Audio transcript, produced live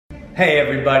Hey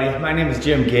everybody, my name is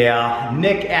jimpgale.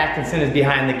 Nick Atkinson is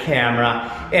behind the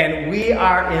camera, and we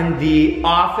are in the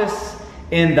office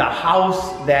in the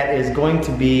house that is going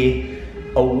to be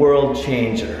a world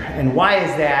changer. And why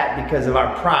is that? Because of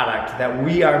our product that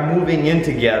we are moving in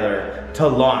together to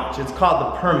launch. It's called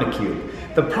the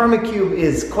PermaCube. The PermaCube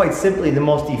is quite simply the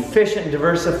most efficient,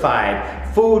 diversified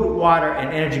food, water, and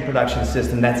energy production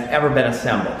system that's ever been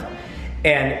assembled.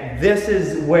 And this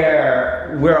is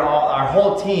where our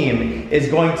whole team is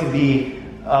going to be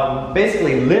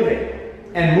basically living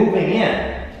and moving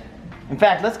in. In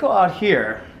fact, let's go out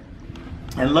here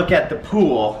and look at the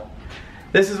pool.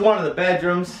 This is one of the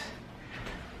bedrooms.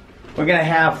 We're gonna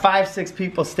have 5-6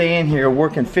 people stay in here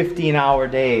working 15-hour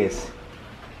days.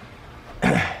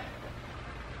 And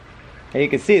you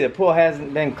can see the pool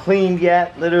hasn't been cleaned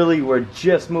yet. Literally, we're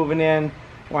just moving in.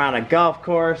 We're on a golf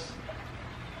course.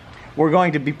 We're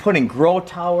going to be putting grow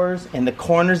towers in the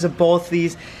corners of both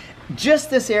these. Just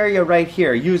this area right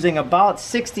here, using about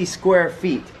 60 square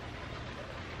feet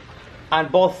on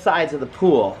both sides of the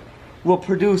pool, will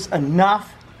produce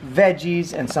enough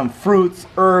veggies and some fruits,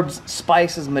 herbs,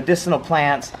 spices, medicinal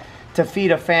plants to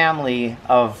feed a family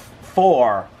of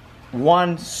 4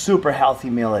 one super healthy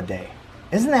meal a day.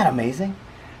 Isn't that amazing?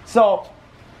 So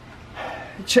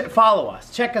follow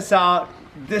us, check us out.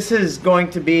 This is going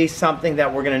to be something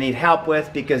that we're going to need help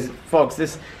with because, folks,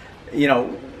 this,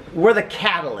 we're the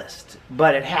catalyst,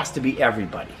 but it has to be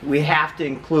everybody. We have to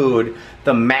include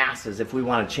the masses if we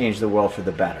want to change the world for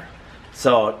the better.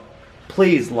 So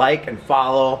please like and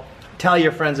follow, tell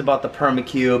your friends about the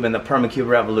PermaCube and the PermaCube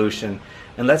revolution,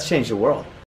 and let's change the world.